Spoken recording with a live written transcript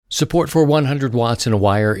Support for 100 Watts in a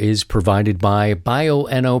Wire is provided by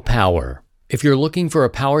Bioenno Power. If you're looking for a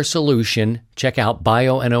power solution, check out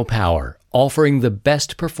Bioenno Power, offering the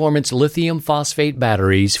best performance lithium phosphate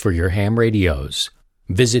batteries for your ham radios.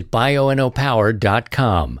 Visit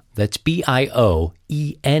bioennopower.com. That's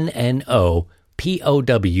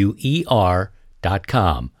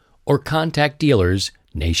BIOENNOPOWER.com, or contact dealers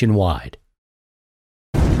nationwide.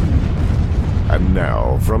 And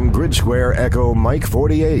now, from Grid Square Echo Mike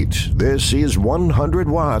 48, this is 100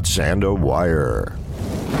 Watts and a Wire.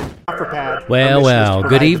 Well,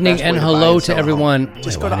 good evening and hello to everyone.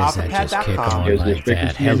 Just go to OfferPad.com. Like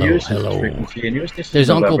that. Hello. There's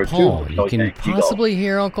Uncle Paul. You can possibly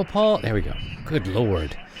hear Uncle Paul. There we go. Good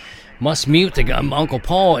Lord. Must mute the guy. Uncle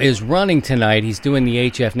Paul is running tonight. He's doing the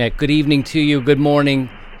HF Net. Good evening to you. Good morning.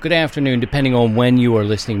 Good afternoon, depending on when you are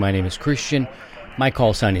listening. My name is Christian. My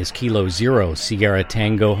call sign is Kilo Zero Sierra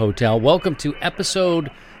Tango Hotel. Welcome to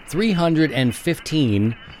episode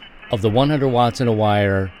 315 of the 100 Watts in a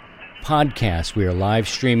Wire podcast. We are live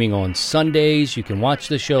streaming on Sundays. You can watch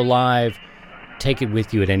the show live. Take it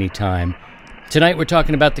with you at any time. Tonight we're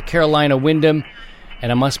talking about the Carolina Wyndham,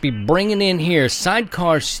 and I must be bringing in here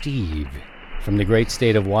Sidecar Steve from the great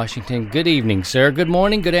state of Washington. Good evening, sir. Good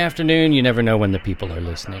morning, good afternoon. You never know when the people are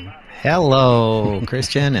listening. Hello,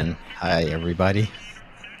 Christian, and hi, everybody.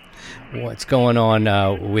 What's going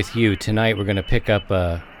on with you? Tonight we're going to pick up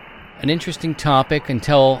an interesting topic and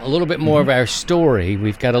tell a little bit more of our story.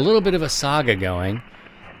 We've got a little bit of a saga going.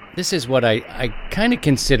 This is what I kind of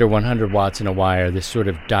consider 100 Watts in a Wire, this sort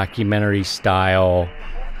of documentary style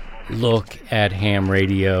look at ham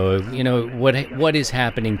radio. You know, what is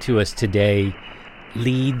happening to us today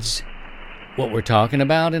leads what we're talking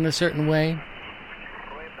about in a certain way.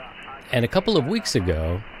 And a couple of weeks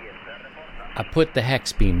ago, I put the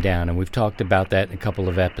hex beam down, and we've talked about that in a couple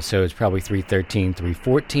of episodes, probably 313,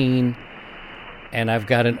 314, and I've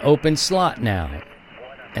got an open slot now.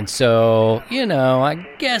 And so, I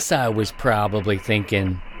guess I was probably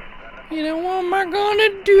thinking, what am I going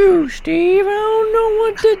to do, Steve? I don't know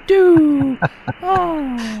what to do.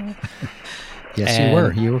 Oh. Yes, you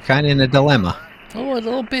were. You were kind of in a dilemma. Oh, a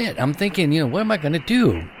little bit. I'm thinking, what am I going to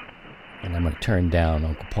do? And I'm going to turn down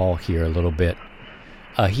Uncle Paul here a little bit.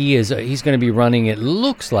 He's going to be running, it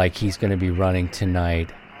looks like he's going to be running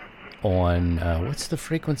tonight on, what's the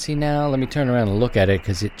frequency now? Let me turn around and look at it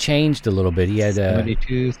because it changed a little bit. He had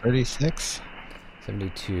 7236?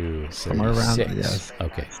 7236. Somewhere around, yes.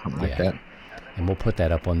 Okay. Something like that. And we'll put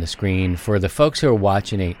that up on the screen. For the folks who are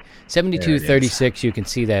watching it, 7236, you can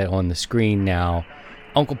see that on the screen now.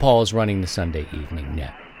 Uncle Paul is running the Sunday evening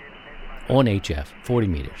net on HF, 40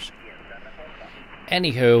 meters.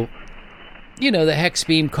 Anywho, the hex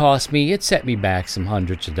beam cost me, it set me back some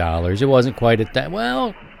hundreds of dollars. It wasn't quite at that,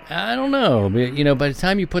 well, I don't know. But, by the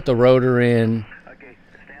time you put the rotor in...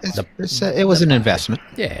 it was an investment.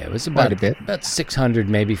 Yeah, it was about a bit. About $600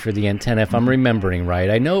 maybe for the antenna, if I'm remembering right.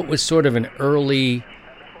 I know it was sort of an early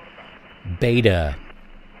beta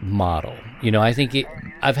model. I think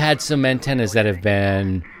I've had some antennas that have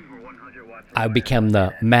been... I've become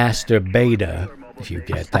the master beta, if you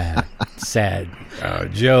get that. Sad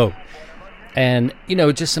joke. And,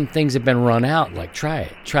 just some things have been run out, like try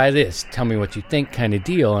it, try this, tell me what you think kind of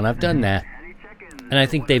deal. And I've done that. And I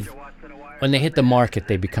think when they hit the market,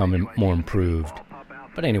 they become more improved.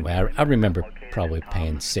 But anyway, I remember probably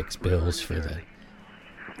paying $6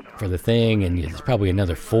 for the thing, and there's probably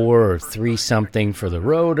another 4 or 3 something for the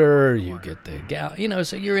rotor. You get the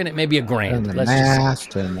so you're in it maybe $1,000. And the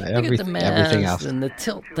mast and everything else. And the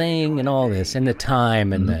tilt thing and all this, and the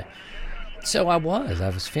time and the... So I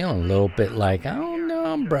was feeling a little bit like, I don't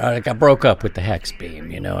know, bro. I broke up with the hex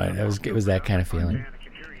beam, it was that kind of feeling.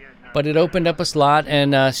 But it opened up a slot,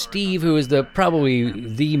 and Steve, who is probably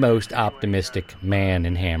the most optimistic man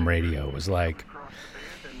in ham radio, was like,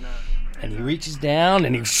 and he reaches down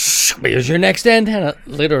and here's your next antenna.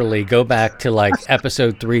 Literally go back to like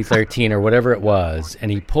episode 313 or whatever it was, and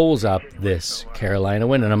he pulls up this Carolina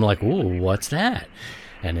Wyndham, and I'm like, ooh, what's that?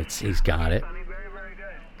 And he's got it.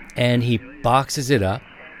 And he boxes it up.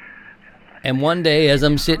 And one day, as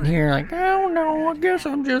I'm sitting here, like, I don't know, I guess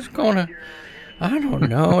I'm just gonna, I don't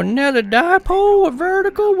know, another dipole, a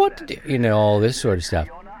vertical, what to do, all this sort of stuff.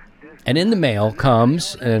 And in the mail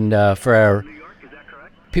comes, and for our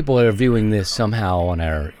people that are viewing this somehow on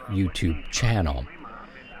our YouTube channel,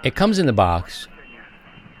 it comes in the box,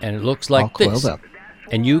 and it looks like this. Up.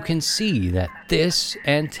 And you can see that this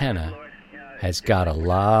antenna has got a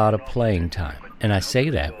lot of playing time. And I say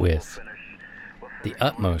that with the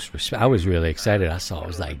utmost respect. I was really excited. I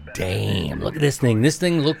was like, damn, look at this thing. This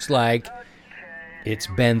thing looks like it's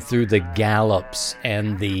been through the gallops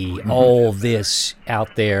and the all this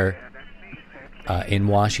out there in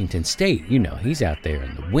Washington State. You know, he's out there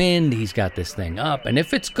in the wind. He's got this thing up, and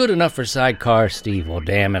if it's good enough for sidecar, Steve, well,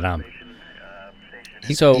 damn it,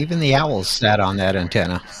 So even the owls sat on that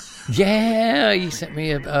antenna. Yeah, you sent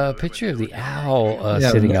me a picture of the owl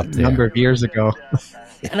sitting up there a number of years ago.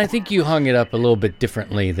 And I think you hung it up a little bit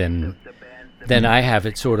differently than I have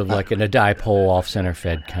it, sort of like in a dipole off-center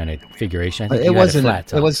fed kind of configuration. I think It wasn't a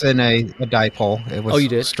dipole. It was you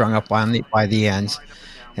did? strung up by the ends,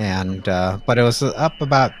 and but it was up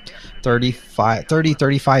about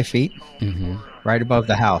 35 feet, right above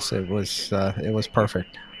the house. It was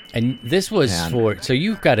perfect. And this was so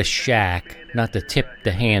you've got a shack, not to tip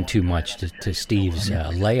the hand too much to Steve's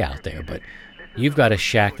layout there, but you've got a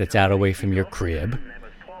shack that's out away from your crib,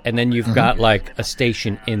 and then you've got like a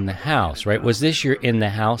station in the house, right? Was this your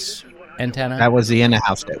in-the-house antenna? That was the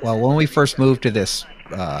in-the-house. Well, when we first moved to this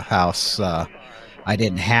house, I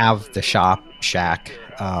didn't have the shack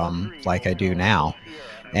like I do now,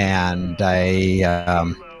 and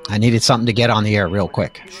I needed something to get on the air real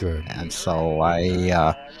quick. Sure. And so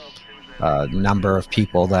a number of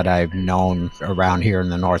people that I've known around here in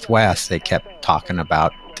the Northwest, they kept talking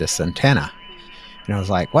about this antenna. And I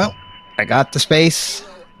was like, well, I got the space.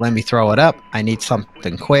 Let me throw it up. I need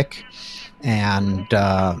something quick. And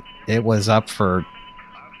it was up for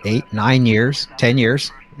 8, 9 years, 10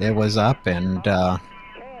 years. It was up, and I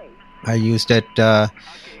used it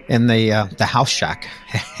in the house shack.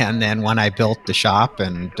 And then when I built the shop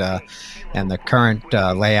and the current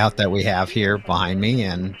layout that we have here behind me,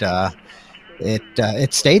 and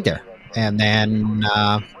it stayed there. And then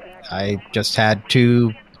I just had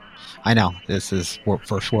to. I know this is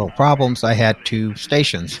first world problems. I had 2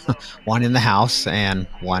 stations, one in the house and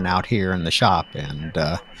one out here in the shop,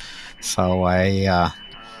 and so I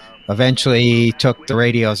eventually took the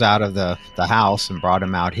radios out of the house and brought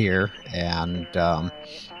them out here, and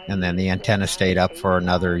then the antenna stayed up for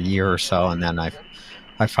another year or so, and then I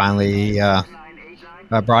finally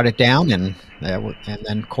brought it down and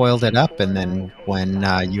then coiled it up, and then when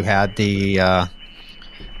you had the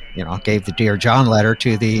gave the Dear John letter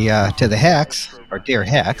to the Hex, or Dear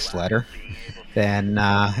Hex letter, then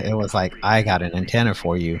it was like, I got an antenna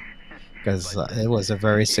for you, because it was a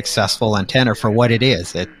very successful antenna for what it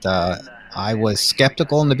is. I was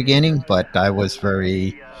skeptical in the beginning, but I was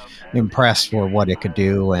very impressed for what it could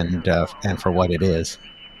do and for what it is.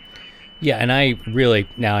 Yeah, and I really,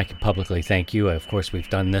 now I can publicly thank you. Of course, we've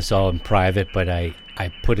done this all in private, but I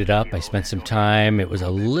put it up. I spent some time. It was a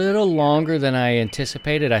little longer than I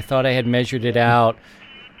anticipated. I thought I had measured it out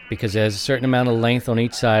because there's a certain amount of length on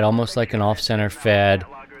each side, almost like an off-center fed,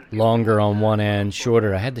 longer on one end,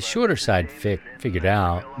 shorter. I had the shorter side figured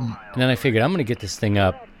out, and then I figured I'm going to get this thing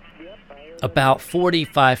up. About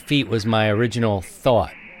 45 feet was my original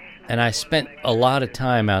thought. And I spent a lot of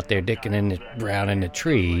time out there dicking around in the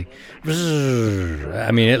tree.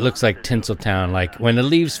 I mean, it looks like Tinseltown. Like when the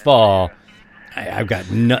leaves fall, I've got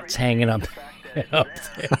nuts hanging up there.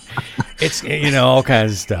 It's, all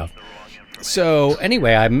kinds of stuff. So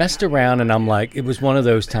anyway, I messed around, and I'm like, it was one of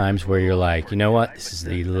those times where you're like, you know what? This is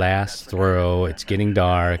the last throw. It's getting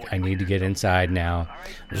dark. I need to get inside now.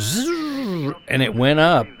 And it went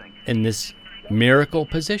up in this miracle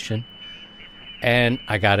position. And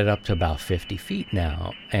I got it up to about 50 feet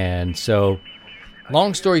now. And so,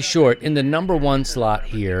 long story short, in the number 1 slot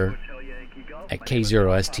here at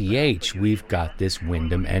K0STH, we've got this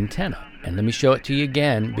Wyndham antenna. And let me show it to you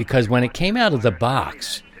again, because when it came out of the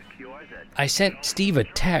box, I sent Steve a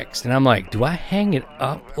text, and I'm like, do I hang it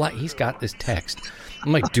up? Like, he's got this text.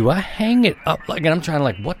 I'm like, do I hang it up? Like, and I'm trying to,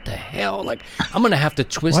 like, what the hell? Like, I'm going to have to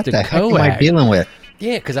twist the coax. What the heck am I dealing with?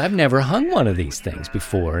 Yeah, because I've never hung one of these things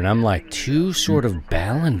before, and I'm like, 2 sort of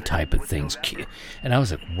Ballon type of things. And I was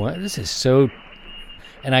like, what? This is so...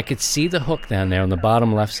 And I could see the hook down there on the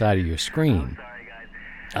bottom left side of your screen.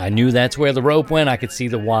 I knew that's where the rope went. I could see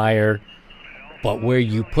the wire. But where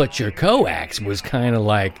you put your coax was kind of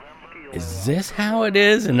like, is this how it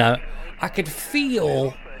is? And I could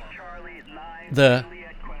feel the,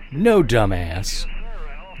 no, dumbass,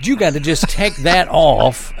 you got to just take that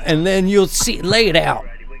off, and then you'll see. Lay it out.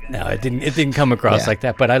 No, it didn't come across like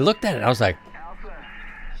that. But I looked at it, and I was like,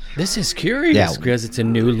 "This is curious because it's a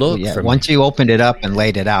new look." Yeah, for once me. you opened it up and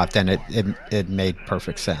laid it out, then it made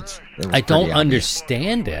perfect sense. I don't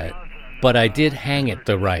understand it, but I did hang it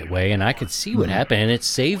the right way, and I could see what happened, and it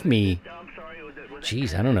saved me.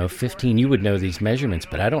 Geez, I don't know, 15. You would know these measurements,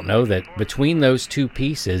 but I don't know that between those 2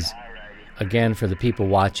 pieces. Again, for the people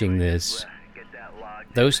watching this.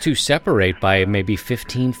 those two separate by maybe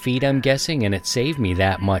 15 feet, I'm guessing, and it saved me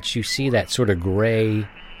that much. You see that sort of gray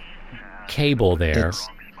cable there.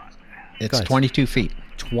 It's 22 feet.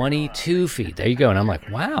 22 feet. There you go. And I'm like,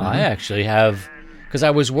 wow, I actually have, because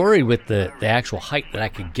I was worried with the actual height that I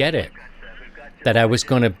could get it, that I was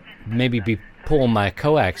going to maybe be pulling my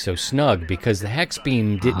coax so snug, because the hex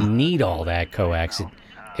beam didn't need all that coax.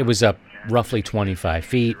 It was up roughly 25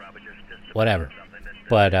 feet, whatever.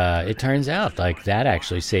 But it turns out like that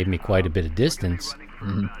actually saved me quite a bit of distance.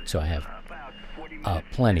 So I have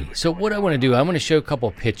plenty. So what I want to do, I want to show a couple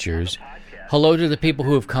of pictures. Hello to the people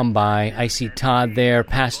who have come by. I see Todd there.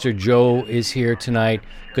 Pastor Joe is here tonight.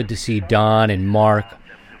 Good to see Don and Mark,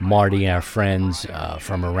 Marty, our friends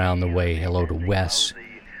from around the way. Hello to Wes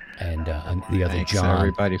and the other Thanks, John.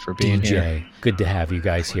 everybody, for being DJ. here. Good to have you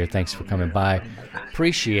guys here. Thanks for coming by.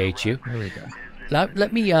 Appreciate you. There we go.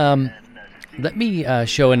 Let me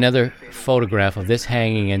show another photograph of this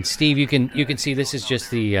hanging. And Steve, you can see this is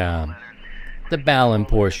just the Ballon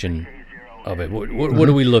portion of it. What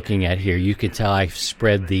are we looking at here? You can tell I've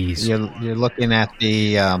spread these. You're looking at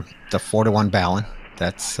the 4-to-1 Ballon.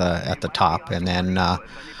 That's at the top, and then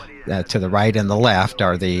to the right and the left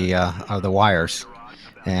are the wires,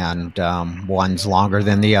 and one's longer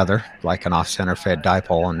than the other, like an off-center fed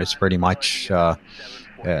dipole, and it's pretty much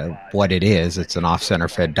what it is. It's an off-center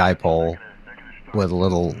fed dipole with a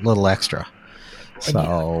little extra.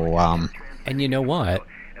 So, and you know what?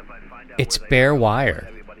 It's bare wire.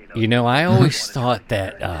 You know, I always thought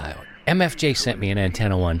that MFJ sent me an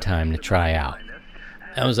antenna one time to try out.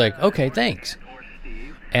 I was like, okay, thanks.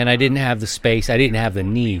 And I didn't have the space. I didn't have the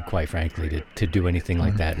need, quite frankly, to do anything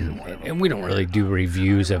like that. And we don't really do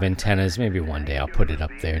reviews of antennas. Maybe one day I'll put it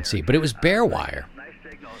up there and see. But it was bare wire.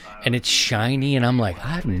 And it's shiny. And I'm like,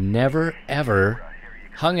 I've never, ever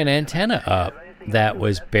hung an antenna up that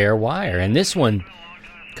was bare wire. And this one,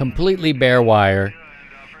 completely bare wire.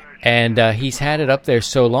 And he's had it up there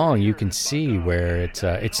so long, you can see where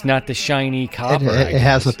it's not the shiny copper. It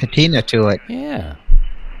has a patina to it. Yeah,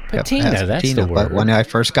 patina. Yep, That's patina, the word. But when I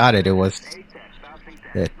first got it, it was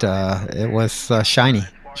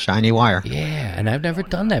shiny wire. Yeah, and I've never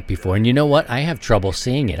done that before. And you know what? I have trouble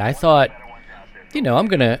seeing it. I thought,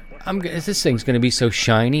 this thing's gonna be so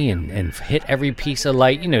shiny and hit every piece of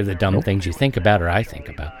light. You know, the dumb things you think about, or I think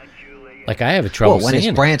about. Like, I have a trouble when seeing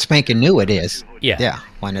it's brand spanking new, it is. Yeah.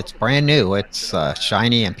 When it's brand new, it's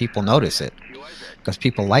shiny, and people notice it because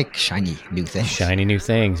people like shiny new things. Shiny new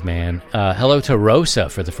things, man. Hello to Rosa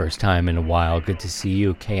for the first time in a while. Good to see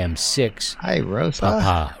you, KM6. Hi, Rosa.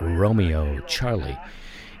 Papa Romeo Charlie.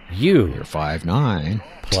 You're 5'9".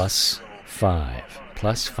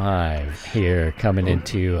 +5 here coming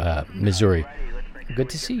into Missouri.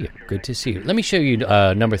 Good to see you. Good to see you. Let me show you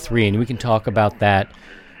number 3, and we can talk about that.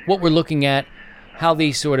 What we're looking at, how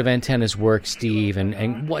these sort of antennas work, Steve,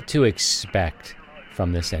 and what to expect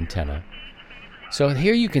from this antenna. So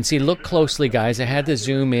here you can see, look closely, guys. I had to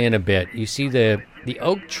zoom in a bit. You see the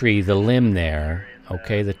oak tree, the limb there,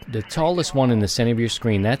 okay? The tallest one in the center of your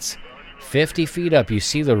screen, that's 50 feet up. You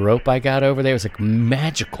see the rope I got over there? It's like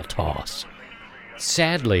magical toss.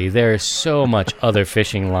 Sadly, there's so much other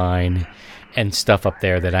fishing line and stuff up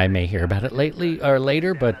there that I may hear about it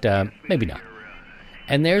later, but maybe not.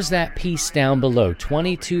 And there's that piece down below,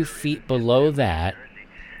 22 feet below that.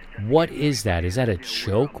 What is that? Is that a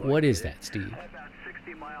choke? What is that, Steve?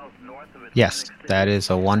 Yes, that is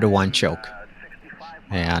a 1-to-1 choke.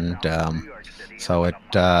 And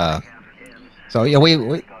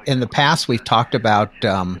we in the past we've talked about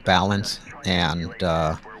balance and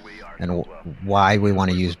why we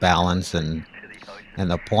want to use balance, and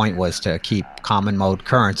the point was to keep common mode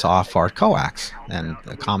currents off our coax. And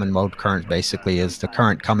the common mode current basically is the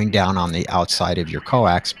current coming down on the outside of your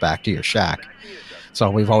coax back to your shack. So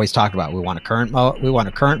we've always talked about we want a current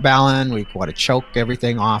Ballon, we want to choke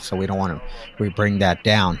everything off, so we bring that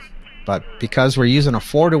down. But because we're using a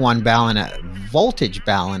 4-to-1 Ballon, voltage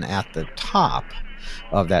Ballon at the top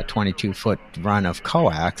of that 22-foot run of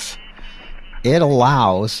coax, it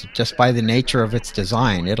allows, just by the nature of its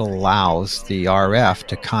design, it allows the RF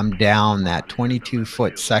to come down that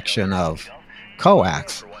 22-foot section of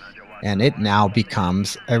coax, and it now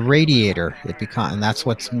becomes a radiator. And that's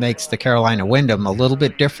what makes the Carolina Windom a little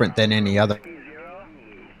bit different than any other.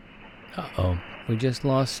 Uh-oh, we just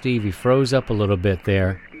lost Steve. He froze up a little bit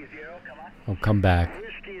there. I'll come back.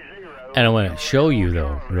 And I want to show you,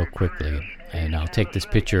 though, real quickly, and I'll take this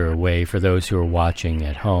picture away for those who are watching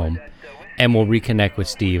at home. And we'll reconnect with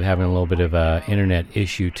Steve, having a little bit of an internet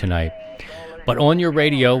issue tonight. But on your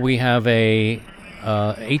radio, we have a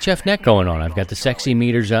HF net going on. I've got the sexy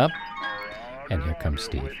meters up. And here comes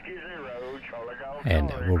Steve.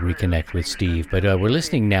 and we'll reconnect with Steve. But we're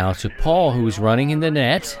listening now to Paul, who's running in the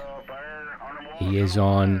net. He is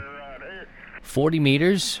on 40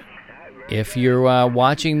 meters. If you're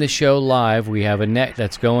watching the show live, we have a net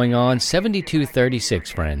that's going on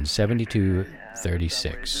 72.36, friends.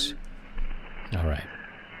 72.36. All right.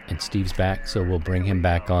 And Steve's back, so we'll bring him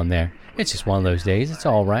back on there. It's just one of those days. It's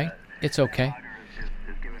all right. It's okay.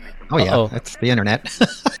 Oh, yeah. That's the internet.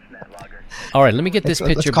 All right, let me get this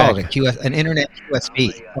picture back. Let's call it an internet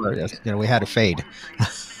USB. We had a fade.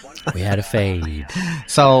 We had a fade.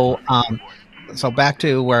 So back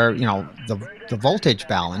to where, the voltage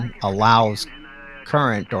balun allows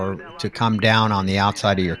current to come down on the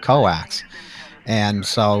outside of your coax. And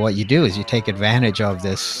so what you do is you take advantage of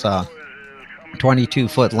this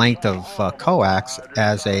 22-foot length of coax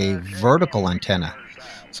as a vertical antenna.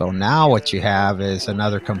 So now what you have is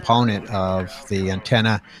another component of the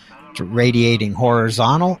antenna radiating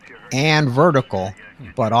horizontal and vertical,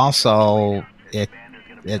 but also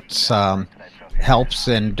it's helps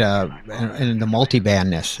in the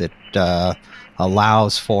multibandness. It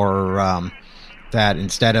allows for that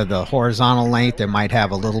instead of the horizontal length, it might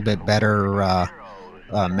have a little bit better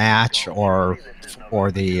match or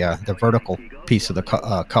the vertical piece of the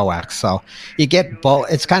coax. So you get both.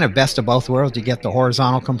 It's kind of best of both worlds. You get the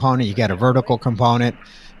horizontal component, you get a vertical component,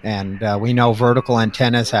 and we know vertical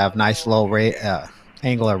antennas have nice low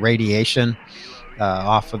angle of radiation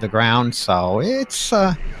off of the ground. So it's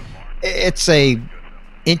a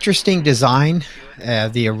interesting design.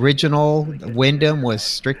 The original Windom was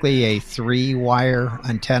strictly a 3-wire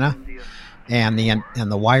antenna, and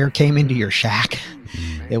the wire came into your shack.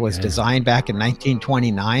 It was designed back in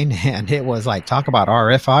 1929, and it was like, talk about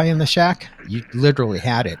RFI in the shack. You literally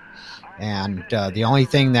had it. And the only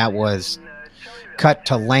thing that was cut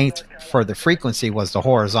to length for the frequency was the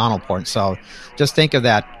horizontal port. So just think of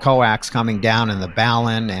that coax coming down in the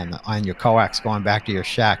balun and on your coax going back to your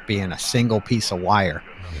shack being a single piece of wire.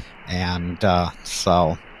 And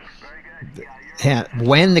so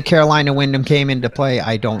when the Carolina Windom came into play,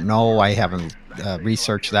 I don't know. I haven't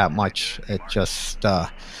researched that much. It just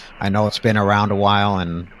I know it's been around a while,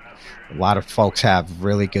 and a lot of folks have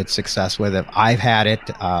really good success with it. I've had it,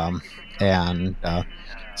 and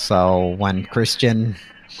so when Christian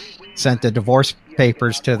sent the divorce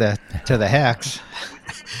papers to the Hex,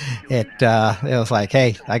 it was like,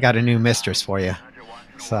 hey, I got a new mistress for you.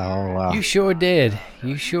 So you sure did.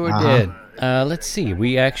 You sure did. Let's see.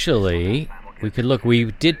 We could look.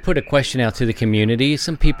 We did put a question out to the community.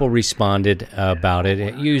 Some people responded about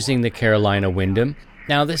it using the Carolina Windom.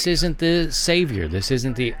 Now, this isn't the savior. This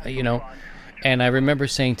isn't the, and I remember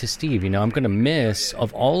saying to Steve, I'm going to miss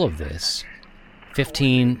of all of this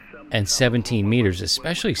 15 and 17 meters,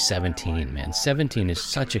 especially 17, man. 17 is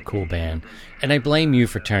such a cool band. And I blame you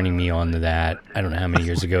for turning me on to that. I don't know how many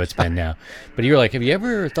years ago it's been now. But you were like, have you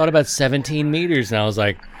ever thought about 17 meters? And I was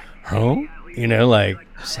like, huh?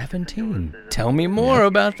 17. Tell me more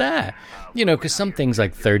about that. Because some things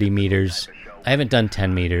like 30 meters, I haven't done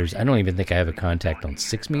 10 meters. I don't even think I have a contact on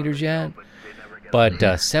 6 meters yet.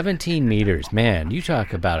 But 17 meters, man, you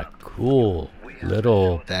talk about a cool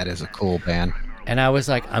little... That is a cool band. And I was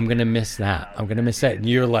like, I'm going to miss that. I'm going to miss that. And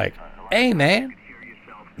you're like, hey, man,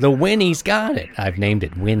 the Winnie's got it. I've named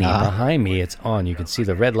it Winnie. Behind me, it's on. You can see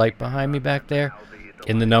the red light behind me back there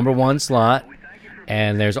in the number 1 slot.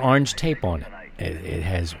 And there's orange tape on it. It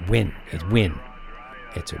has Win. It's Win.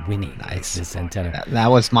 It's a Winnie. Nice. This antenna. That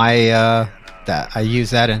was my... I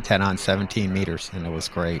used that antenna on 17 meters, and it was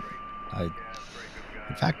great.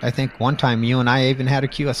 In fact, I think one time you and I even had a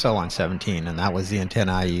QSO on 17, and that was the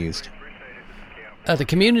antenna I used. The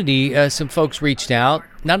community, some folks reached out.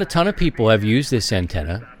 Not a ton of people have used this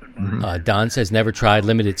antenna. Mm-hmm. Don says never tried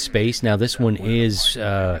limited space. Now this one is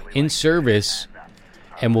in service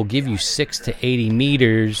and will give you 6 to 80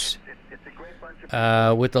 meters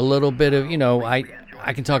with a little bit of, I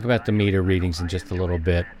can talk about the meter readings in just a little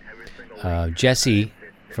bit. Jesse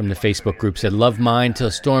from the Facebook group said, love mine till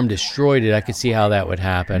a storm destroyed it. I could see how that would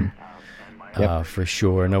happen. Yep. For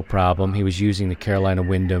sure, no problem. He was using the Carolina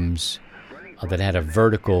Windoms that had a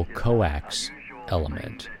vertical coax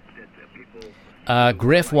element.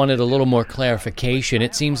 Griff wanted a little more clarification.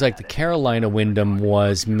 It seems like the Carolina Windom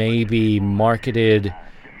was maybe marketed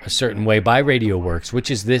a certain way by RadioWorks,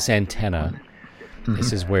 which is this antenna. Mm-hmm.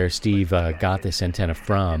 This is where Steve got this antenna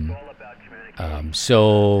from.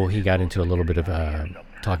 So he got into a little bit of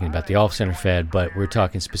talking about the off-center fed, but we're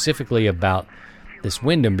talking specifically about this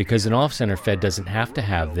Windom because an off-center fed doesn't have to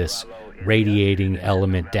have this radiating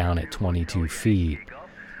element down at 22 feet.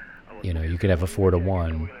 You could have a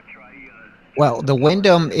 4-to-1. Well, the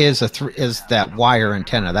Windom is that wire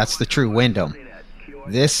antenna. That's the true Windom.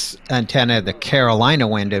 this antenna, the Carolina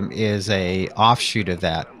Windom, is a offshoot of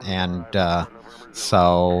that, and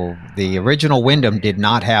so the original Windom did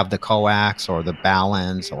not have the coax or the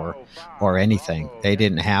balance or anything. They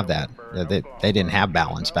didn't have that. They didn't have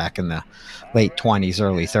balance back in the late 20s,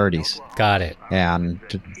 early 30s. Got it. And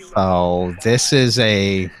so this is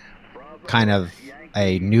a kind of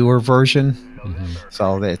a newer version. Mm-hmm.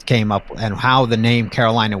 So that came up, and how the name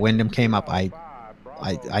Carolina Windom came up, I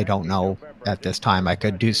don't know at this time. I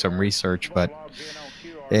could do some research, but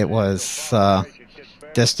it was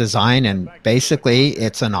this design, and basically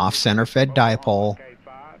it's an off-center fed dipole,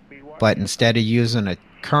 but instead of using a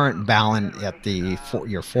current balun at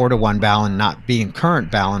your 4-to-1 balun not being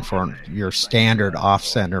current balun for your standard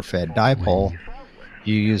off-center fed dipole,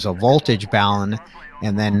 you use a voltage balun,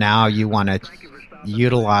 and then now you want to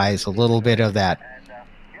utilize a little bit of that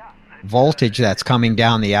voltage that's coming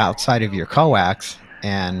down the outside of your coax,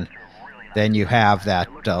 and then you have that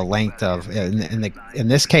length of, in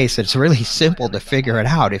this case, it's really simple to figure it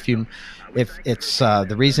out. If it's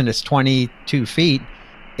the reason it's 22 feet,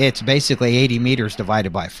 it's basically 80 meters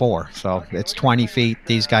divided by 4. So it's 20 feet.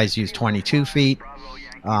 These guys use 22 feet.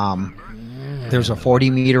 There's a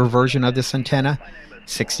 40-meter version of this antenna,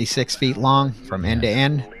 66 feet long from end to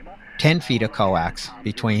end, 10 feet of coax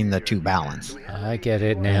between the two baluns. I get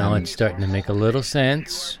it now. It's starting to make a little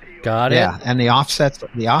sense. Got it. Yeah, and the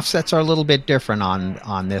offsets are a little bit different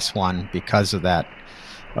on this one because of that.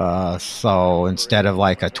 So instead of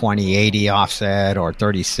like a 2080 offset or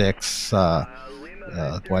 36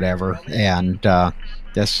 whatever, and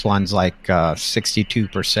this one's like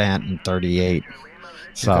 62% and 38.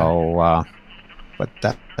 So, but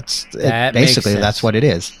that's basically that's what it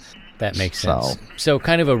is. That makes sense. So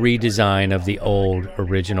kind of a redesign of the old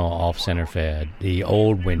original off-center fed, the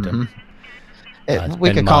old Windom. Mm-hmm.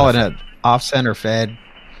 We could call it an off-center fed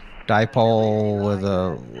dipole with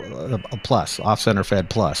a plus, off-center fed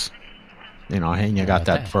plus. And you got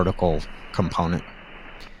that vertical component.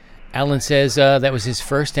 Alan says that was his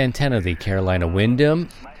first antenna, the Carolina Windom.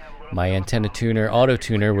 My antenna tuner, auto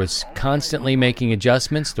tuner, was constantly making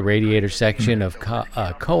adjustments. The radiator section of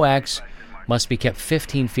coax must be kept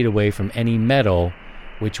 15 feet away from any metal,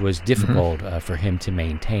 which was difficult for him to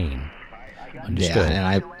maintain. Understood. Yeah, and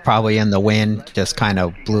I probably in the wind just kind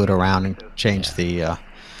of blew it around and changed the...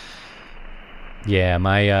 Yeah,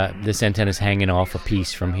 my this antenna's hanging off a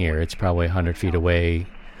piece from here. It's probably 100 feet away,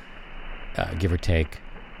 give or take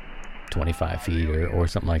 25 feet or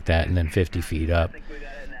something like that, and then 50 feet up.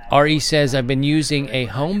 RE says, I've been using a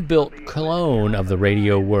home-built clone of the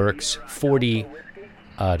Radio Works 40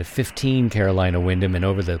 to 15 Carolina Windom, and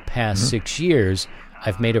over the past 6 years,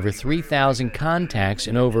 I've made over 3,000 contacts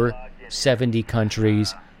in over 70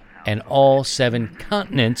 countries and all 7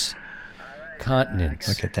 continents.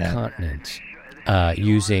 Look at that. Continents.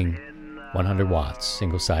 Using 100 watts,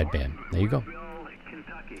 single sideband. There you go.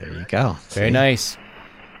 There you go. Very nice.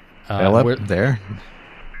 Up there.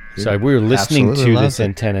 Sorry, we're listening to this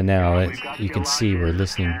antenna now. You can see we're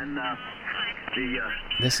listening.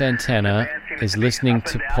 This antenna is listening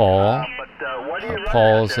to Paul.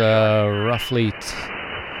 Paul's roughly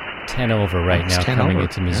 10 over right now, coming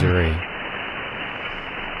into Missouri. Yeah.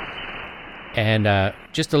 And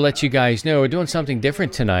just to let you guys know, we're doing something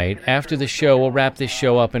different tonight. After the show, we'll wrap this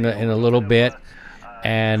show up in a little bit,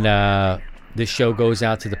 and this show goes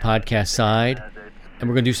out to the podcast side. And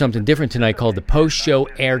we're going to do something different tonight called the post-show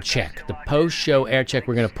air check. The post-show air check,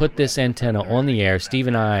 we're going to put this antenna on the air. Steve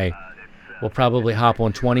and I will probably hop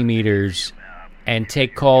on 20 meters and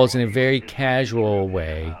take calls in a very casual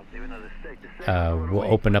way. We'll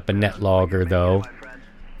open up a net logger, though,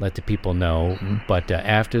 let the people know. But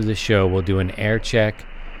after the show, we'll do an air check.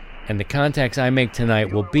 And the contacts I make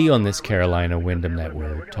tonight will be on this Carolina Windom that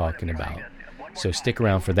we're talking about. So stick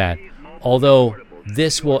around for that. Although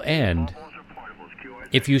this will end...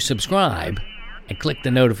 If you subscribe and click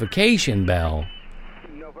the notification bell,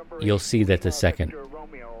 you'll see that the second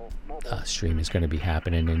stream is going to be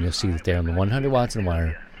happening, and you'll see that they're on the 100 Watts and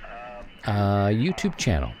Wire YouTube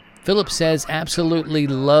channel. Philip says, absolutely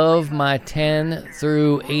love my 10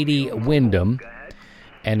 through 80 Windom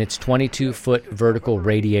and its 22-foot vertical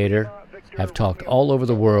radiator. I've talked all over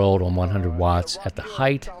the world on 100 watts at the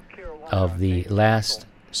height of the last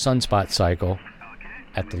sunspot cycle,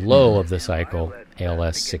 at the low of the cycle,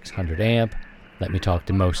 ALS 600 amp. Let me talk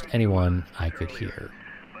to most anyone I could hear.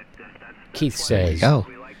 Keith says,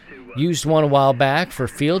 used one a while back for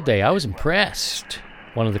field day. I was impressed.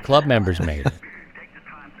 One of the club members made it.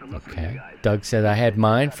 Okay. Doug said, I had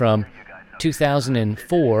mine from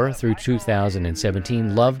 2004 through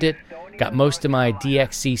 2017. Loved it. Got most of my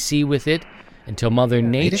DXCC with it until Mother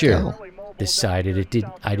Nature decided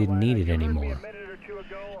I didn't need it anymore.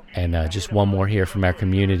 And just one more here from our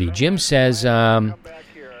community. Jim says,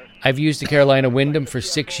 I've used the Carolina Wyndham for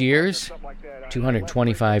 6 years,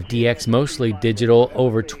 225 DX, mostly digital,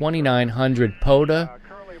 over 2,900 POTA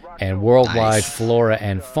and worldwide flora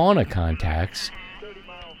and fauna contacts.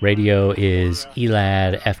 Radio is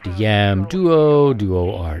ELAD, FDM,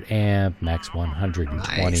 Duo Art Amp, max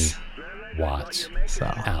 120 watts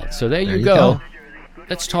out. So there you go.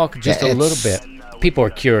 Let's talk just a little bit. People are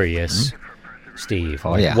curious, Steve,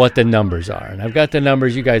 what the numbers are. And I've got the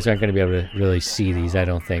numbers. You guys aren't going to be able to really see these, I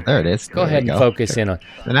don't think. There it is. Go ahead and focus in on.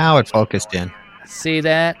 Now it focused in. See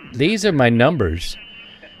that? These are my numbers.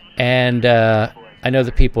 And I know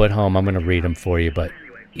the people at home, I'm going to read them for you. But,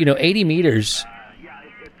 80 meters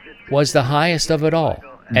was the highest of it all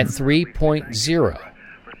at 3.0.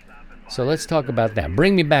 So let's talk about that.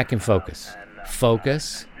 Bring me back in focus.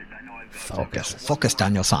 Focus,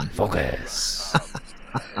 Daniel-san. Focus.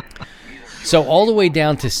 So all the way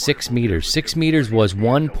down to 6 meters. 6 meters was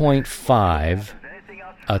 1.5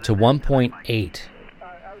 to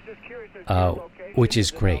 1.8, which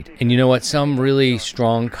is great. And you know what? Some really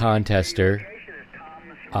strong contester,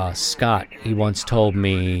 Scott, he once told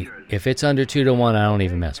me, if it's under 2 to 1, I don't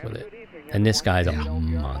even mess with it. And this guy's a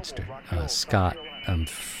monster. Scott, I'm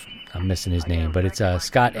missing his name, but it's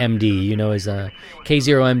Scott MD. His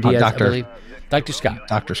K0MD, I believe. Dr. Scott.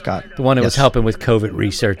 Dr. Scott. The one that was helping with COVID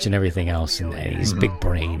research and everything else, and he's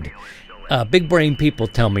big-brained. Big-brained people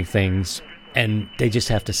tell me things, and they just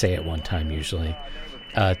have to say it one time usually.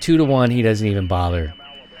 2 to 1, he doesn't even bother,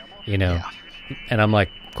 And I'm like,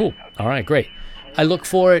 cool, all right, great. I look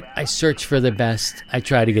for it. I search for the best. I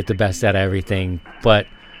try to get the best out of everything, but,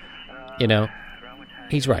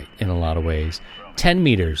 he's right in a lot of ways. 10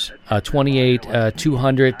 meters, 200 to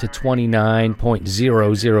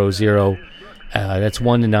 29.000. That's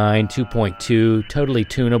 1 to 9, 2.2, totally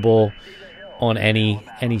tunable on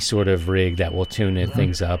any sort of rig that will tune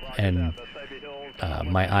things up, and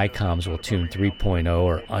my iComms will tune 3.0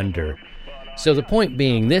 or under. So the point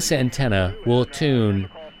being, this antenna will tune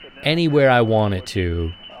anywhere I want it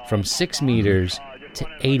to, from 6 meters to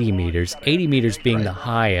 80 meters. 80 meters being the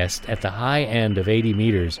highest. At the high end of 80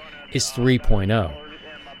 meters is 3.0.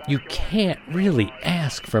 You can't really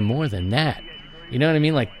ask for more than that. You know what I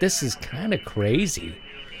mean? Like, this is kind of crazy.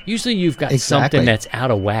 Usually you've got something that's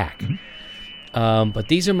out of whack. But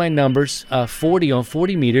these are my numbers. 40 on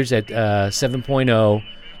 40 meters at 7.0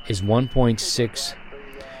 is 1.6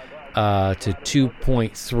 to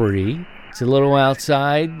 2.3. It's a little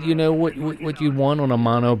outside, what you want on a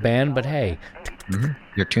mono band, but hey.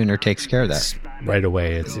 Your tuner takes care of that. Right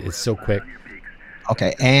away. It's so quick.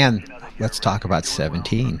 Okay, and let's talk about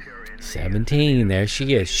 17. 17, there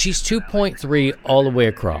she is. She's 2.3 all the way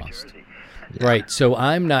across. Yeah. Right, so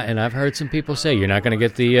I'm not, and I've heard some people say, you're not going to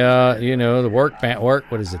get the, the work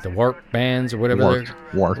bands or whatever.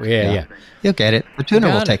 Work. Yeah. You'll get it. The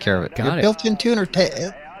tuner will take care of it. Your built-in tuner,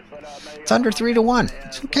 it's under 3 to 1.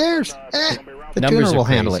 Who cares? The tuner will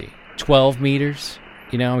handle it. 12 meters.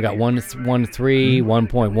 We got 1 to 3,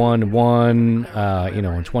 1.1 to 1,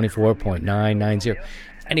 and 24.990.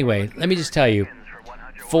 Anyway, let me just tell you,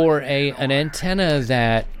 for an antenna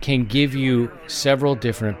that can give you several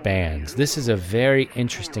different bands, this is a very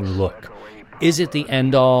interesting look. Is it the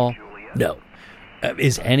end-all? No.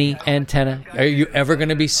 Is any antenna? Are you ever going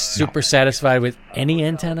to be super satisfied with any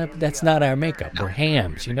antenna? That's not our makeup. We're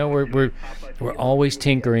hams. We're always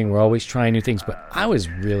tinkering. We're always trying new things. But I was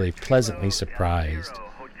really pleasantly surprised.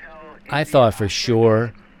 I thought for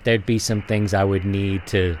sure there'd be some things I would need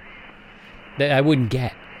that I wouldn't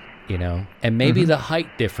get. And maybe the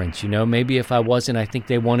height difference, maybe if I wasn't, I think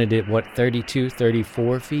they wanted it, 32,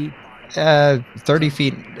 34 feet? 30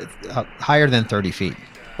 feet, higher than 30 feet,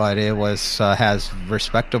 but it has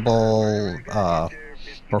respectable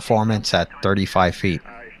performance at 35 feet.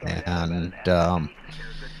 And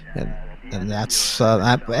that's,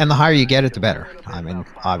 and the higher you get it, the better. I mean,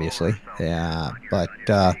 obviously. Yeah. But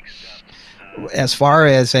as far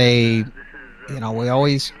as we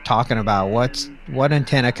always talking about what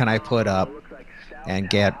antenna can I put up and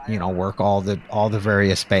get, work all the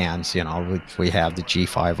various bands, we have the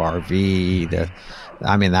G5RV,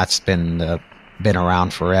 that's been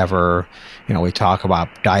around forever. We talk about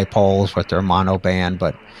dipoles with their mono band,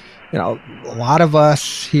 but a lot of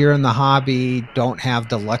us here in the hobby don't have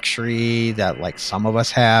the luxury that like some of us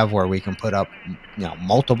have, where we can put up,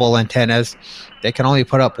 multiple antennas. They can only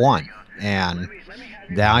put up one, and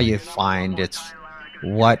now you find it's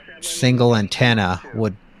what single antenna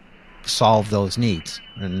would solve those needs,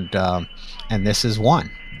 and this is one.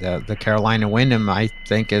 The Carolina Wyndham, I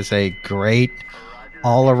think, is a great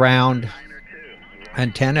all-around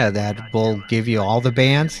antenna that will give you all the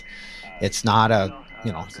bands. It's not a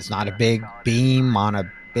big beam on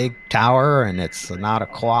a big tower, and it's not a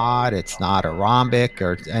quad, it's not a rhombic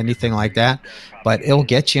or anything like that, but it'll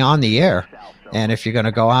get you on the air. And if you're going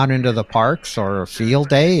to go out into the parks or a field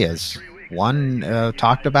day, as one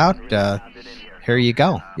talked about, here you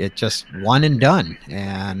go. It's just one and done.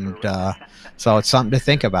 And so it's something to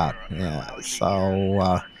think about.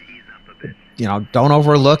 Don't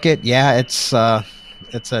overlook it. Yeah, it's a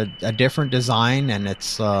different design, and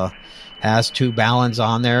it's has 2 Ballons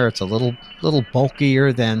on there. It's a little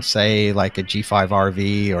bulkier than, say, like a G5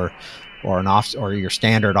 RV or your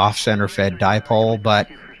standard off-center fed dipole, but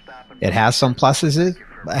it has some pluses. It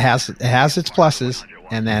has its pluses,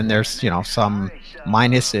 and then there's some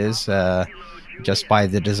minuses just by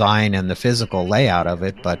the design and the physical layout of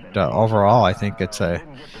it. But overall, I think it's a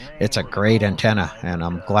great antenna, and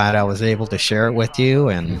I'm glad I was able to share it with you,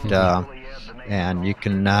 and you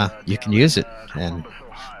can use it, and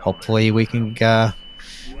hopefully we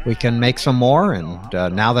can make some more. And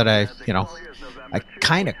now that I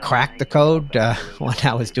kind of cracked the code when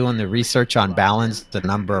I was doing the research on Ballons a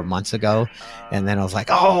number of months ago, and then I was like,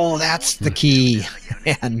 oh, that's the key.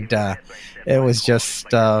 And it was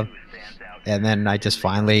just and then I just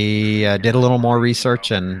finally did a little more research,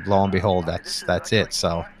 and lo and behold, that's it.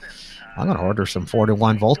 So I'm going to order some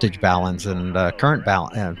 4-to-1 voltage Ballons and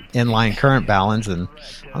inline current Ballons, and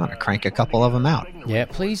I'm going to crank a couple of them out. Yeah,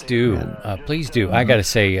 please do. Please do. I got to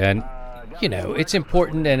say, it's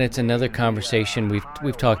important, and it's another conversation.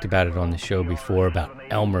 We've talked about it on the show before about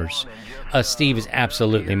Elmers. Steve is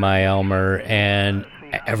absolutely my Elmer, and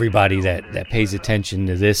everybody that pays attention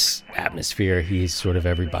to this atmosphere, he's sort of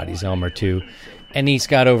everybody's Elmer too. And he's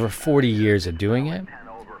got over 40 years of doing it.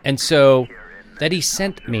 And so that he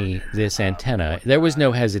sent me this antenna, there was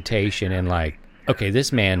no hesitation in like, okay,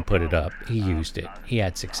 this man put it up. He used it. He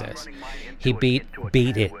had success. He beat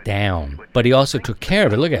it down. But he also took care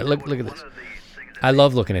of it. Look at this. I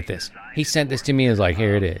love looking at this. He sent this to me and was like,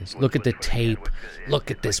 here it is. Look at the tape.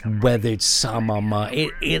 Look at this weathered Samama.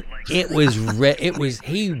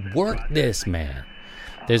 He worked this, man.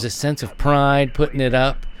 There's a sense of pride putting it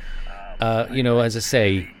up. As I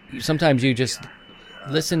say, sometimes you just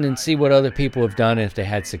listen and see what other people have done, and if they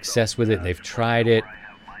had success with it, they've tried it.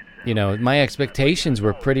 My expectations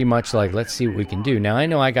were pretty much like, let's see what we can do. Now, I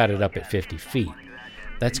know I got it up at 50 feet.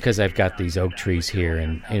 That's because I've got these oak trees here,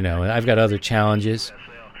 and I've got other challenges,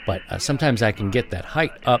 but sometimes I can get that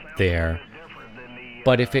height up there.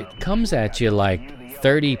 But if it comes at you like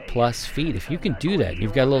 30 plus feet, if you can do that,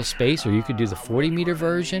 you've got a little space, or you could do the 40-meter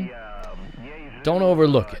version, don't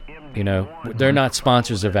overlook it. They're not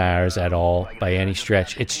sponsors of ours at all by any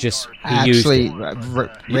stretch. It's just actually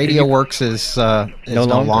Radio Works is no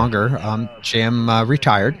longer. Jim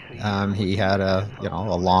retired. He had a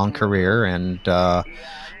long career, and I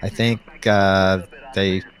think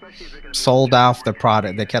they sold off the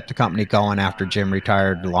product. They kept the company going after Jim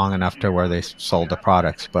retired long enough to where they sold the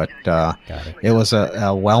products. But it was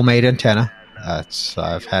a well-made antenna.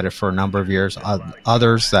 I've had it for a number of years.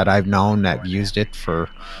 Others that I've known that used it for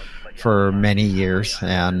many years,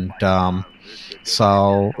 and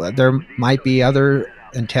so there might be other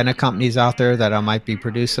antenna companies out there that I might be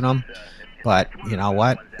producing them, but you know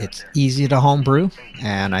what, it's easy to homebrew,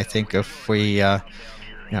 and I think if we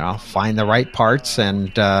find the right parts, and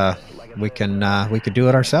we could do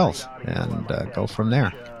it ourselves and go from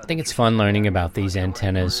there. I think it's fun learning about these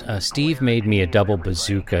antennas. Steve made me a double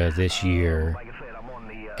bazooka this year,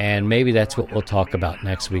 and maybe that's what we'll talk about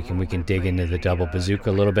next week, and we can dig into the double bazooka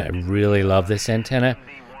a little bit. I really love this antenna.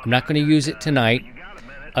 I'm not going to use it tonight.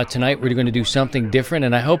 Tonight we're going to do something different,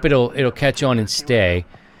 and I hope it'll catch on and stay.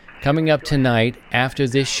 Coming up tonight after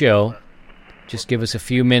this show, just give us a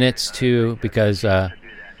few minutes because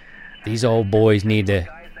these old boys need to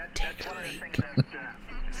take a leak.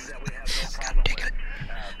 Gotta take it.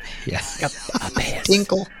 Yes.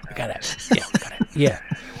 Tinkle. Yeah.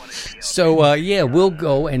 So, we'll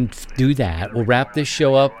go and do that. We'll wrap this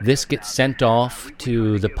show up. This gets sent off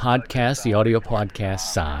to the podcast, the audio podcast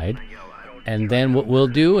side. And then what we'll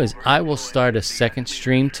do is I will start a second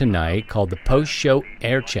stream tonight called the Post-Show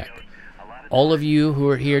Air Check. All of you who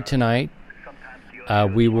are here tonight,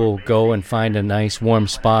 we will go and find a nice warm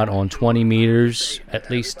spot on 20 meters, at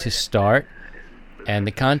least to start. And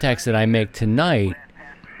the contacts that I make tonight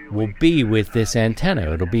will be with this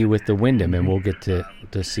antenna. It'll be with the Windham, and we'll get to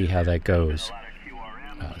see how that goes.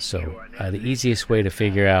 So the easiest way to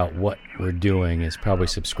figure out what we're doing is probably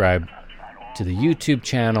subscribe to the YouTube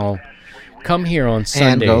channel. Come here on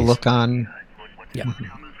Sundays. And go look on... Yeah.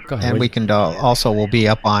 Go ahead. And we can also, we'll be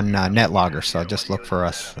up on NetLogger, so just look for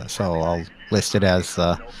us. So listed as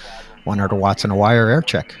 100 watts and a wire air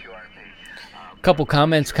check. Couple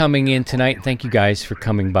comments coming in tonight. Thank you guys for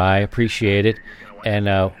coming by. Appreciate it. And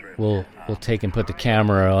we'll take and put the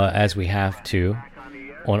camera as we have to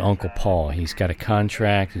on Uncle Paul. He's got a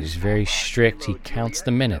contract. He's very strict. He counts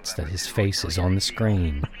the minutes that his face is on the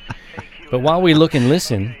screen. But while we look and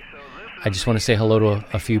listen, I just want to say hello to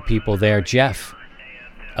a few people there. Jeff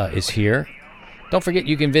is here. Don't forget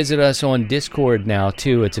you can visit us on Discord now,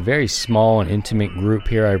 too. It's a very small and intimate group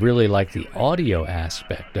here. I really like the audio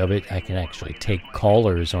aspect of it. I can actually take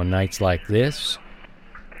callers on nights like this.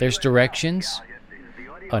 There's directions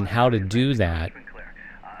on how to do that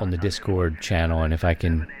on the Discord channel, and if I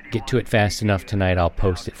can get to it fast enough tonight, I'll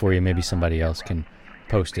post it for you. Maybe somebody else can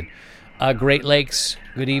post it. Great Lakes,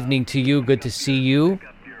 good evening to you. Good to see you.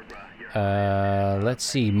 Let's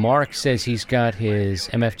see. Mark says he's got his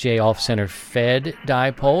MFJ off-center fed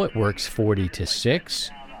dipole. It works 40 to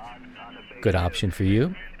 6. Good option for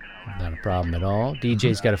you. Not a problem at all.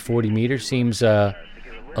 DJ's got a 40 meter. Seems a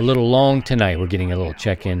little long tonight. We're getting a little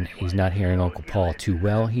check-in. He's not hearing Uncle Paul too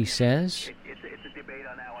well, he says.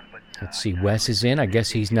 Let's see. Wes is in. I guess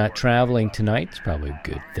he's not traveling tonight. It's probably a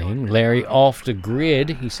good thing. Larry off the grid.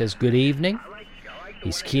 He says good evening.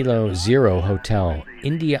 He's Kilo Zero Hotel,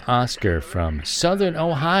 India Oscar from Southern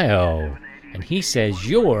Ohio. And he says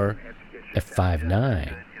you're a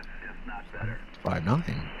 5'9".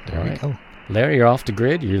 5'9". There we go. Larry, you're off the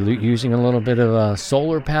grid. You're using a little bit of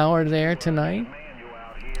solar power there tonight.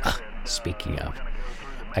 Speaking of,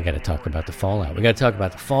 I got to talk about the Fallout. We got to talk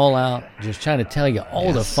about the Fallout. Just trying to tell you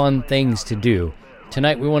all the fun things to do.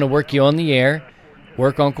 Tonight we want to work you on the air.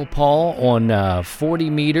 Work Uncle Paul on 40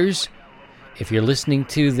 meters. If you're listening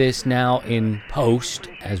to this now in post,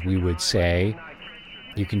 as we would say,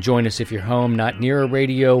 you can join us if you're home, not near a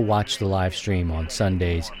radio. Watch the live stream on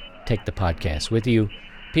Sundays. Take the podcast with you.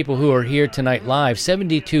 People who are here tonight live,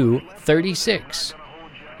 7236.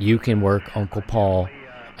 You can work Uncle Paul.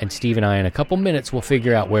 And Steve and I, in a couple minutes, will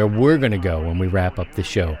figure out where we're going to go when we wrap up the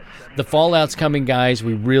show. The Fallout's coming, guys.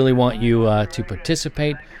 We really want you to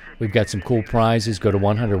participate. We've got some cool prizes. Go to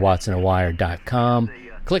 100wattsandawire.com.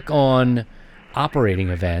 Click on operating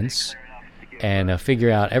events and figure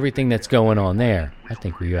out everything that's going on there. I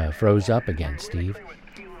think we froze up again, Steve.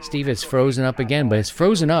 Steve has frozen up again, but it's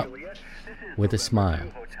frozen up with a smile.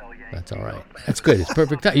 That's all right. That's good. It's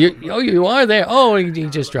perfect time. You are there. Oh, he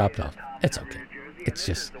just dropped off. It's okay. It's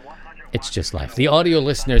just life. The audio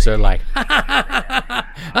listeners are like,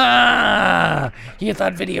 you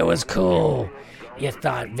thought video was cool. You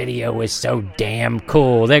thought video was so damn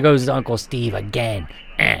cool. There goes Uncle Steve again.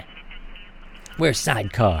 Where's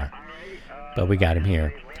Sidecar? But we got him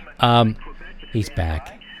here. He's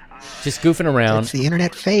back. Just goofing around. It's the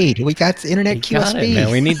internet fade. We got the internet QSB.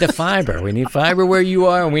 Man. We need the fiber. We need fiber where you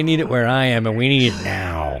are, and we need it where I am, and we need it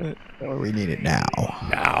now. We need it now.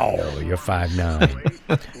 Now. You're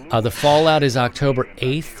 5'9". The Fallout is October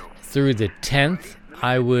 8th through the 10th.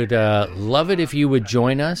 I would love it if you would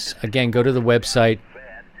join us. Again, go to the website.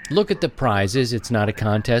 Look at the prizes. It's not a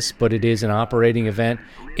contest, but it is an operating event.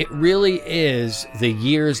 It really is the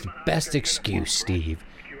year's best excuse, Steve,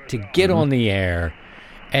 to get on the air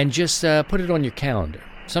and just put it on your calendar.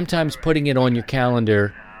 Sometimes putting it on your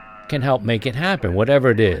calendar can help make it happen, whatever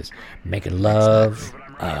it is. Making love,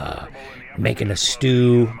 making a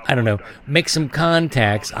stew, I don't know. Make some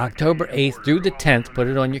contacts, October 8th through the 10th. Put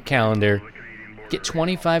it on your calendar. Get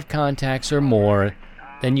 25 contacts or more.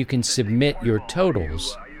 Then you can submit your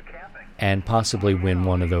totals and possibly win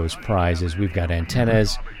one of those prizes. We've got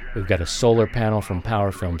antennas. We've got a solar panel from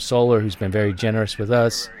Power Film Solar, who's been very generous with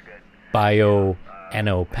us.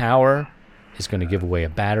 Bio-NO Power is going to give away a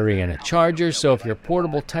battery and a charger. So if you're a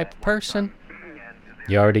portable type of person,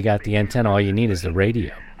 you already got the antenna. All you need is the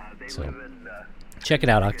radio. So check it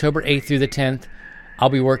out, October 8th through the 10th. I'll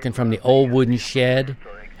be working from the old wooden shed.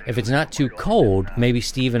 If it's not too cold, maybe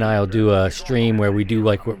Steve and I will do a stream where we do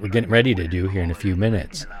like what we're getting ready to do here in a few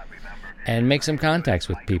minutes and make some contacts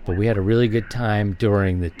with people. We had a really good time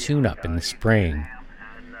during the tune-up in the spring.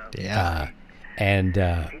 Yeah.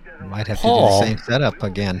 Might have Paul, to do the same setup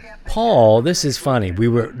again. Paul, this is funny. We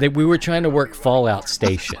were trying to work Fallout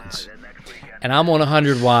stations. And I'm on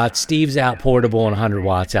 100 watts. Steve's out portable on 100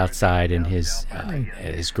 watts outside in his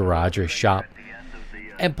garage or shop.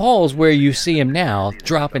 And Paul's where you see him now,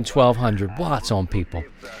 dropping 1,200 watts on people.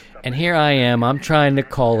 And here I am. I'm trying to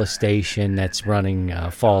call a station that's running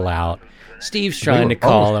Fallout. Steve's trying to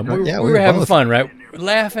call him. We were having fun, right?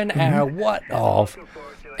 Laughing our what off.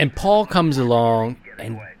 And Paul comes along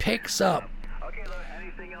and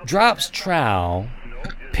drops trowel,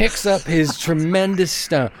 picks up his tremendous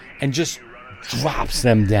stone, and just drops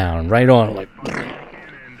them down right on, like,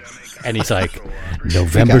 and he's like,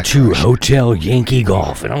 November 2, Hotel Yankee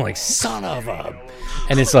Golf. And I'm like, son of a...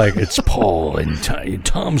 And it's like, it's Paul in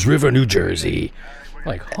Toms River, New Jersey.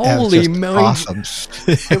 Like, holy moly. Awesome.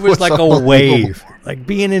 It was like a wave, like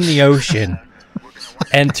being in the ocean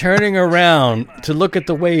and turning around to look at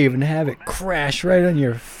the wave and have it crash right on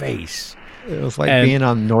your face. It was like being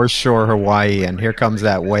on North Shore, Hawaii, and here comes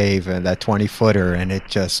that wave and that 20-footer, and it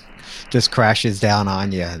just crashes down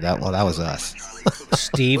on you. That was us.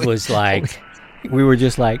 Steve was like, we were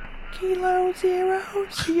just like, Kilo Zero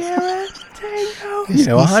Sierra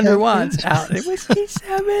Tango, 100 watts out. It was Whiskey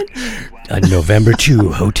 7. November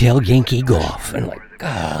 2, Hotel Yankee Golf. And like,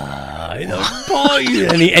 Paul,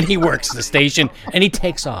 and he works the station and he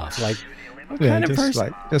takes off. Like, what kind of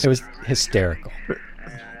person? It was hysterical.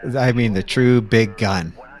 I mean, the true big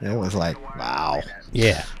gun. It was like, wow.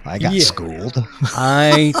 Yeah. I got schooled.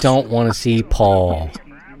 I don't want to see Paul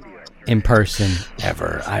in person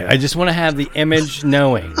ever. I just want to have the image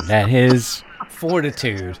knowing that his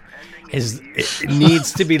fortitude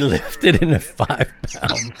needs to be lifted in a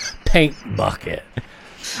 5-pound paint bucket,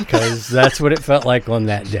 because that's what it felt like on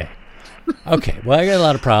that day. Okay, well, I got a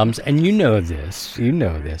lot of problems, and you know this.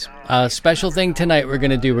 Special thing tonight we're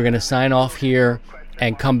going to sign off here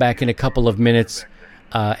and come back in a couple of minutes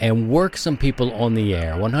and work some people on the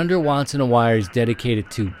air. 100 Watts and a Wire is dedicated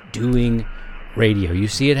to doing radio. You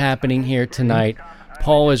see it happening here tonight.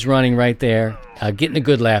 Paul is running right there, getting a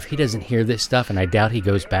good laugh. He doesn't hear this stuff, and I doubt he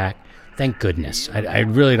goes back. Thank goodness. I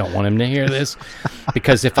really don't want him to hear this,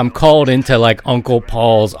 because if I'm called into like Uncle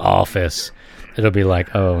Paul's office, it'll be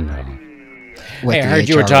like, oh no. Hey, I heard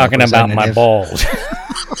you were talking about my balls.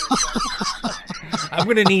 I'm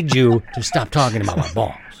going to need you to stop talking about my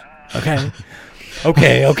balls. Okay?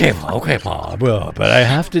 Okay, Paul. Well, but I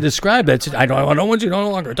have to describe that. I don't want you no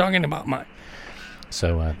longer talking about my...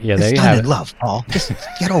 So, there you have it. Love, Paul. Just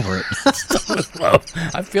get over it. It's done with love.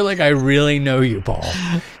 I feel like I really know you, Paul.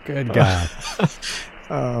 Good God.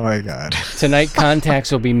 Oh, my God. Tonight,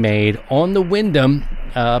 contacts will be made on the Wyndham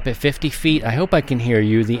up at 50 feet. I hope I can hear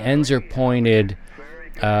you. The ends are pointed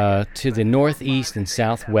to the northeast and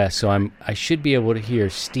southwest, so I should be able to hear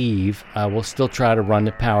Steve. We'll still try to run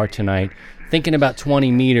the power tonight. Thinking about 20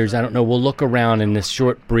 meters. I don't know. We'll look around in this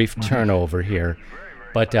short, brief turnover here.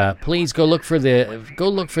 But please go look for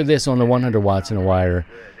this on the 100 Watts and a Wire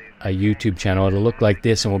YouTube channel. It'll look like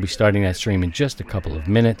this, and we'll be starting that stream in just a couple of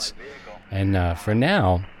minutes. And for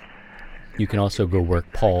now, you can also go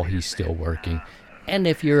work Paul. He's still working. And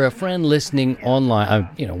if you're a friend listening online,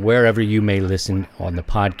 wherever you may listen on the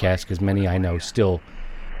podcast, because many I know still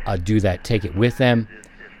do that, take it with them.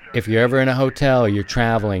 If you're ever in a hotel, you're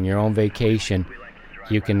traveling, you're on vacation,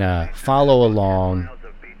 you can follow along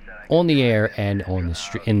on the air and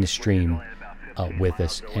in the stream with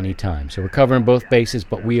us anytime. So we're covering both bases,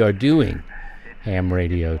 but we are doing ham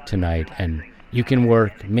radio tonight, and you can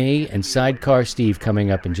work me and Sidecar Steve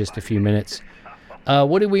coming up in just a few minutes.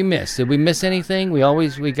 What did we miss? Did we miss anything?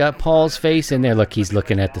 We got Paul's face in there. Look, he's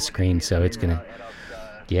looking at the screen, so it's gonna.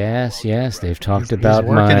 Yes. They've talked about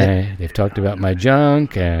my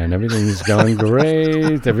junk, and everything's going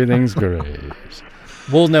great. Everything's great.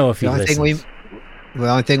 We'll know if he listens. The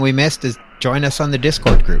only thing we missed is join us on the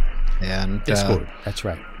Discord group. And Discord, that's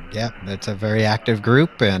right. Yeah, it's a very active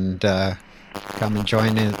group, and come and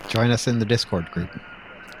join us in the Discord group.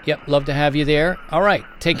 Yep, love to have you there. All right,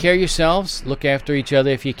 take care of yourselves. Look after each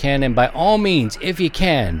other if you can, and by all means, if you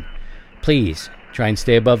can, please try and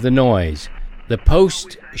stay above the noise. The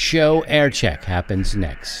post-show air check happens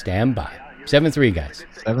next. Stand by. 7-3, guys.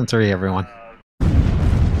 7-3, everyone.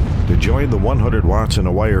 To join the 100 Watts and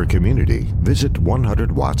a Wire community, visit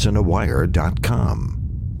 100wattsandawire.com.